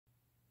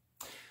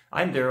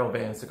I'm Daryl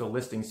Vansickle,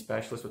 listing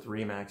specialist with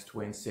Remax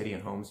Twin City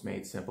and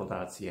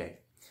HomesMadeSimple.ca.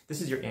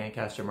 This is your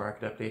Ancaster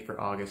market update for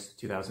August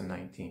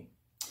 2019.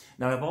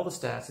 Now, I have all the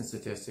stats and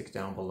statistics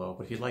down below,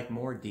 but if you'd like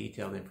more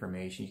detailed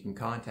information, you can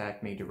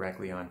contact me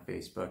directly on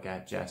Facebook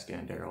at Jessica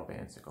and Daryl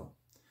Vansickle.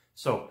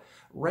 So,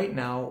 right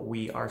now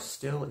we are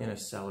still in a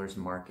seller's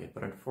market,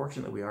 but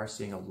unfortunately we are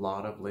seeing a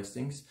lot of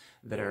listings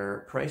that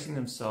are pricing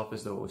themselves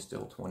as though it was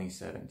still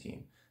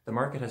 2017. The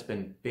market has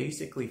been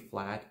basically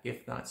flat,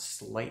 if not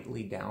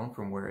slightly down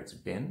from where it's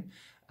been.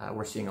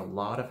 We're seeing a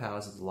lot of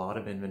houses, a lot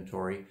of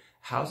inventory.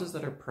 Houses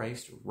that are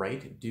priced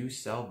right do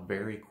sell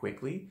very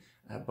quickly,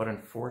 but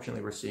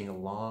unfortunately we're seeing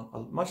a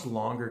much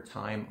longer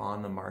time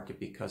on the market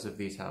because of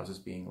these houses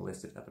being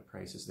listed at the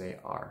prices they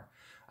are.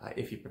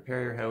 If you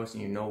prepare your house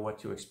and you know what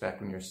to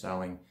expect when you're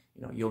selling,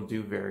 you'll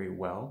do very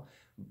well.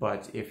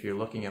 But if you're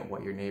looking at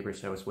what your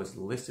neighbor's house was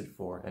listed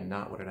for and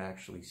not what it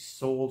actually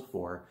sold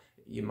for,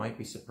 you might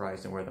be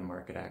surprised at where the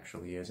market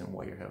actually is and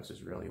what your house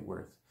is really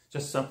worth.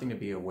 Just something to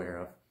be aware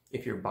of.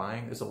 If you're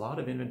buying, there's a lot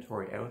of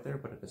inventory out there,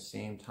 but at the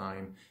same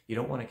time, you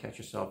don't want to catch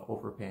yourself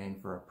overpaying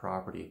for a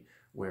property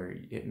where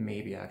it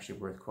may be actually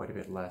worth quite a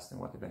bit less than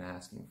what they've been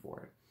asking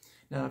for it.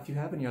 Now, if you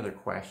have any other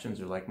questions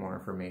or like more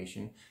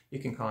information, you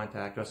can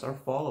contact us or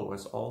follow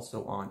us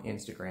also on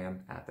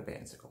Instagram at The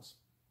Vansickles.